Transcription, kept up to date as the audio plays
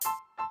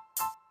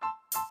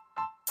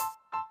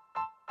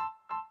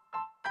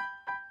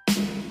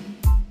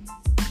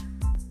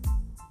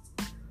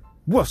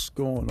What's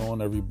going on,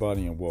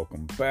 everybody, and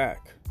welcome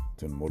back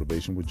to the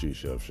Motivation with G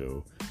Chef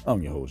show. I'm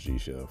your host, G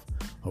Chef.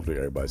 Hopefully,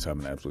 everybody's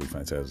having an absolutely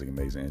fantastic,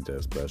 amazing, and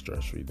just best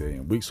stress-free day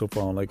and week so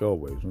far. And like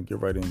always, we'll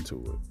get right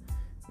into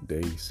it.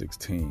 Day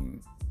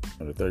 16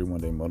 of the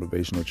 31-day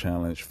motivational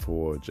challenge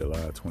for July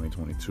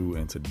 2022,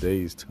 and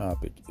today's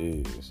topic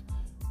is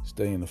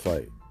stay in the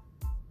fight.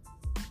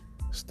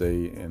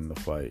 Stay in the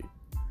fight.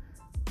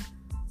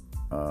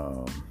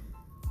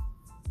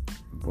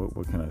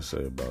 What can I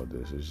say about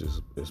this?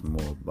 It's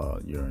more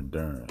about your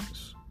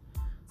endurance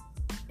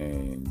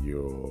and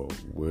your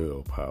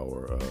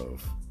willpower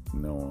of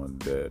knowing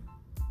that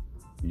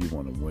you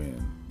want to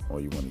win or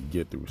you want to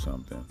get through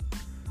something.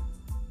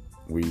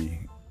 We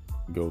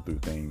go through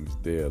things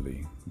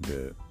daily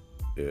that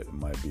it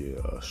might be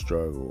a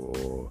struggle,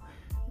 or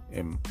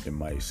it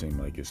might seem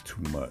like it's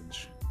too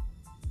much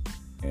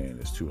and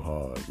it's too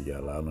hard. You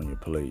got a lot on your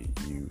plate.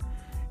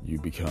 You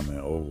becoming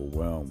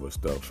overwhelmed with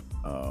stuff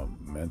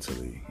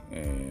mentally,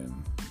 and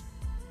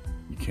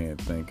you can't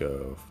think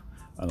of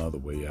another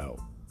way out.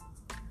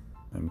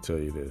 Let me tell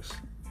you this,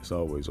 it's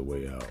always a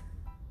way out.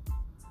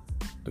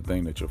 The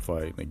thing that you're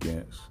fighting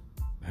against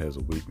has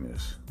a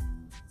weakness,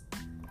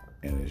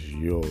 and it's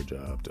your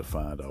job to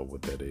find out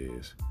what that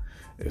is.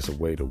 It's a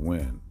way to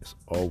win. It's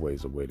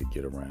always a way to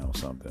get around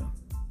something.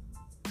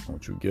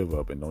 Don't you give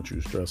up, and don't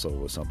you stress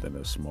over something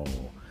that's small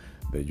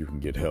that you can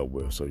get help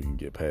with, so you can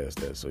get past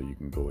that, so you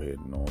can go ahead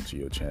and on to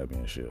your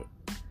championship.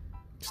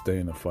 Stay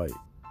in the fight.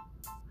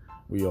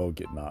 We all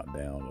get knocked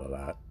down a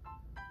lot.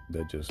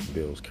 That just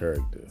builds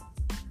character.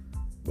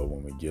 But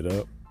when we get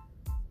up,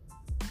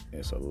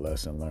 it's a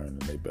lesson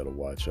learned, and they better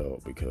watch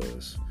out,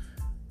 because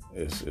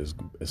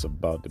it's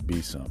about to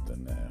be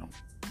something now.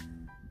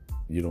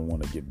 You don't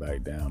want to get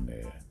back down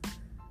there.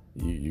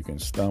 You can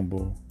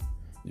stumble,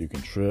 you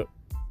can trip,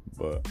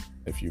 but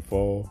if you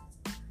fall,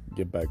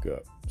 get back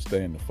up.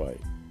 Stay in the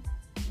fight.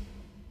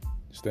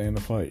 Stay in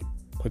the fight.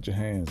 Put your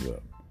hands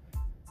up.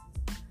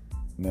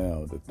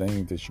 Now, the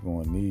thing that you're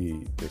going to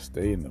need to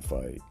stay in the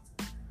fight,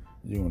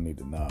 you're going to need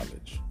the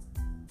knowledge.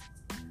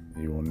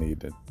 You're going to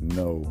need to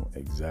know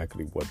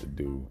exactly what to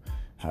do,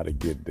 how to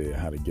get there,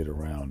 how to get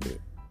around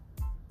it.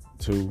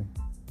 2,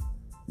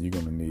 you're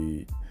going to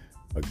need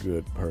a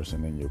good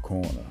person in your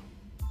corner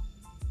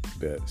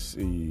that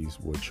sees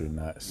what you're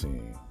not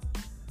seeing,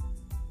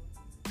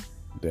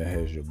 that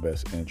has your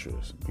best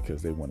interest,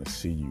 because they want to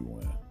see you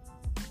win.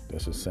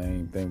 That's the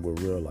same thing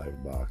with real life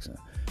boxing.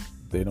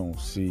 They don't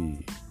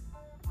see,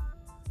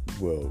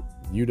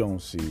 you don't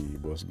see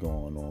what's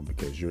going on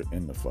because you're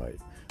in the fight,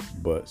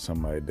 but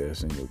somebody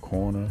that's in your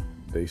corner,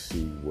 they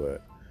see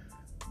what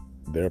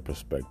their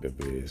perspective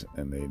is,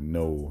 and they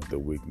know the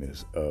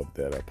weakness of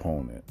that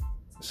opponent,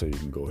 so you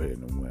can go ahead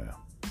and win.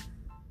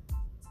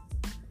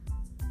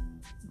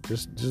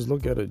 Just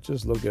look at it.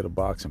 Just look at a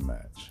boxing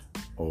match,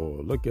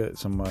 or look at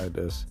somebody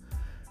that's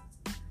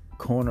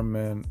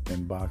cornermen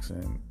in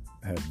boxing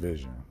have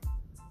vision.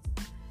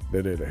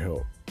 They're there to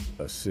help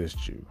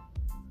assist you.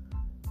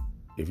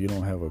 If you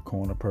don't have a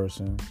corner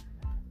person,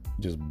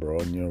 just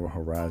broaden your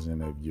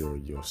horizon of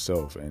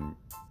yourself, and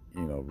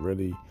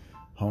really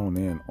hone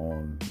in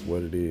on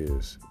what it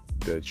is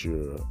that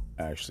you're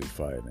actually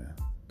fighting.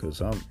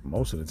 Because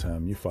most of the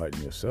time you're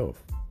fighting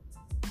yourself.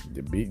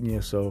 You're beating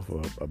yourself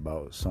up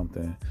about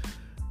something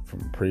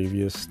from a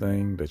previous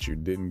thing that you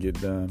didn't get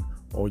done,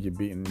 or you're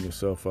beating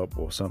yourself up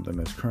or something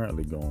that's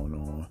currently going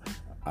on.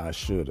 I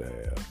should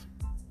have.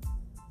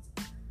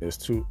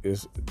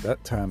 That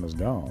time is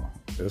gone.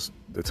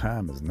 The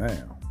time is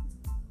now.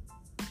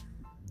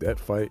 That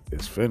fight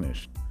is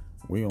finished.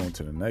 We on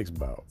to the next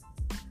bout.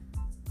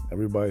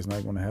 Everybody's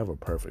not going to have a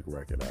perfect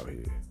record out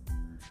here.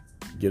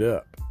 Get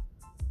up.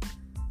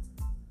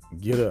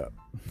 Get up.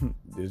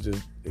 It's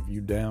just, if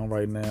you down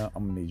right now,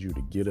 I'm going to need you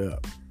to get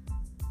up.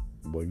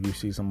 But if you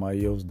see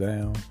somebody else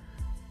down,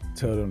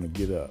 tell them to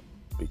get up,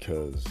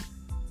 because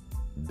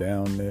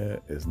down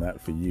there is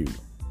not for you.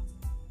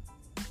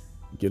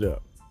 Get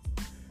up.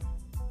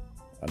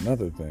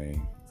 Another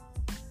thing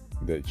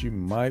that you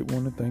might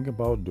want to think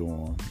about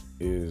doing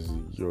is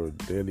your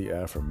daily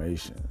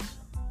affirmations.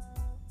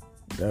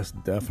 That's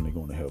definitely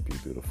going to help you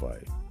through the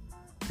fight.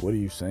 What are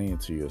you saying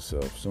to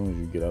yourself as soon as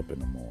you get up in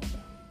the morning?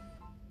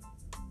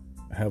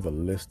 Have a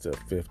list of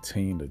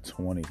 15 to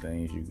 20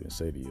 things you can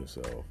say to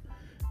yourself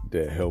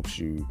that helps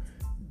you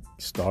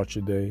start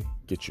your day,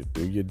 get you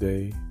through your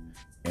day,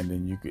 and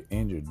then you could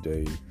end your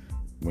day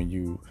when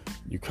you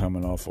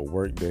coming off a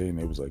work day and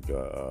it was like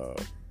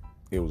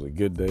it was a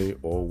good day,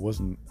 or it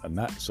wasn't a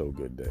not so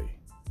good day.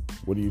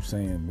 What are you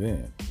saying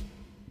then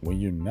when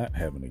you're not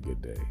having a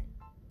good day?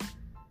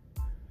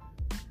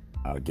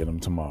 I'll get them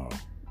tomorrow.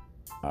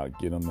 I'll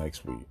get them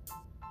next week.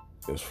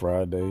 It's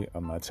Friday.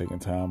 I'm not taking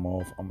time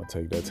off. I'm going to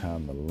take that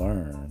time to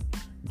learn,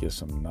 get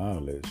some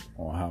knowledge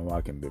on how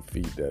I can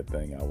defeat that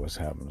thing I was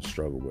having to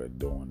struggle with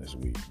doing this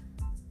week.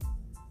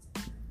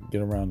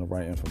 Get around the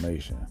right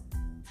information.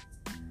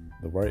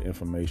 The right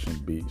information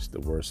beats the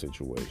worst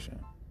situation.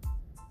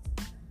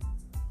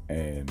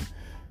 And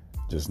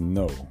just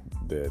know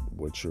that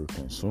what you're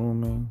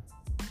consuming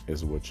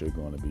is what you're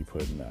going to be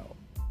putting out.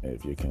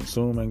 If you're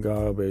consuming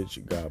garbage,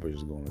 garbage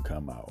is going to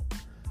come out.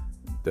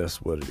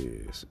 That's what it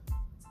is.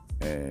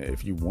 And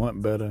if you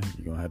want better,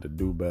 you're going to have to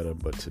do better.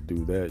 But to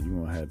do that, you're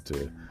going to have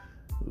to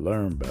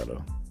learn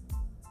better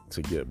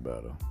to get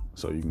better.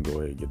 So you can go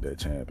ahead and get that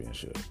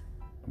championship.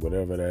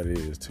 Whatever that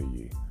is to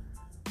you.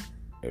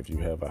 If you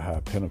have a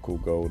high pinnacle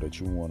goal that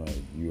you're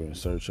in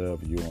search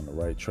of, you're on the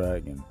right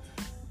track and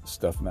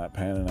stuff not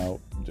panning out,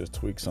 just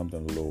tweak something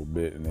a little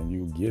bit and then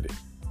you get it.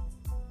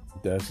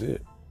 That's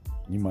it.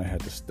 You might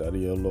have to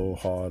study a little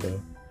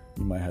harder.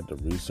 You might have to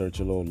research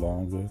a little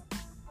longer.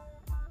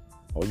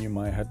 Or you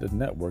might have to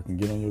network and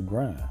get on your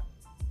grind.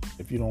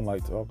 If you don't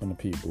like talking to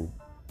people,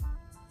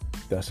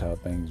 that's how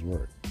things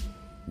work.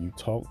 You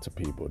talk to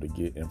people to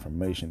get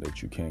information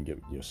that you can't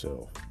get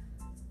yourself.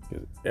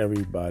 Because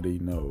everybody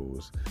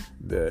knows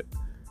that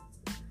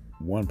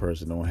one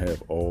person don't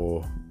have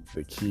all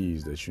the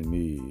keys that you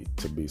need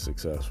to be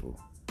successful.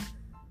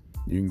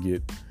 You can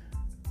get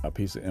a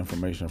piece of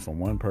information from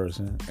one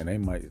person, and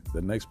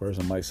the next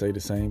person might say the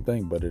same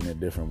thing, but in a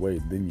different way.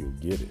 Then you'll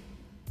get it.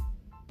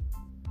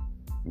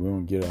 We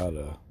don't get out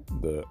of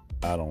the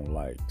I don't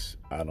likes,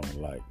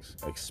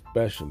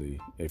 especially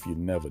if you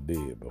never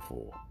did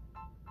before.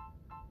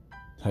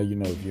 How you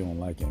know if you don't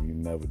like him, you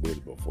never did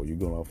it before? You're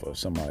going off of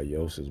somebody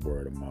else's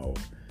word of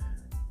mouth,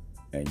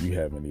 and you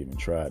haven't even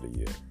tried it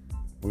yet.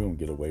 We don't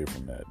get away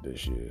from that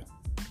this year.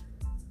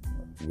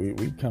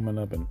 We coming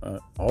up in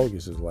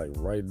August is like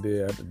right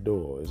there at the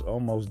door. It's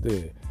almost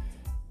there,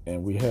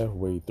 and we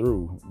halfway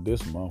through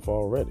this month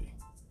already.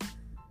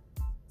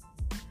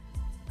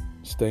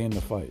 Stay in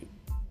the fight.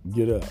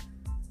 Get up.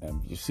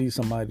 And if you see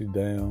somebody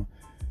down,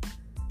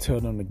 tell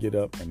them to get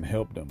up and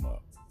help them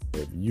up.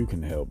 If you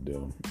can help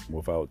them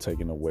without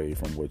taking away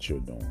from what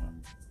you're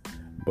doing.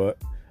 But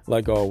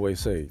like I always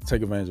say,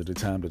 take advantage of the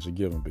time that you're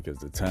given, because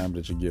the time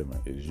that you're given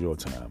is your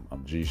time.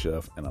 I'm G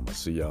Chef, and I'm going to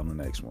see y'all in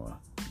the next one.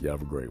 Y'all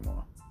have a great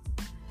one.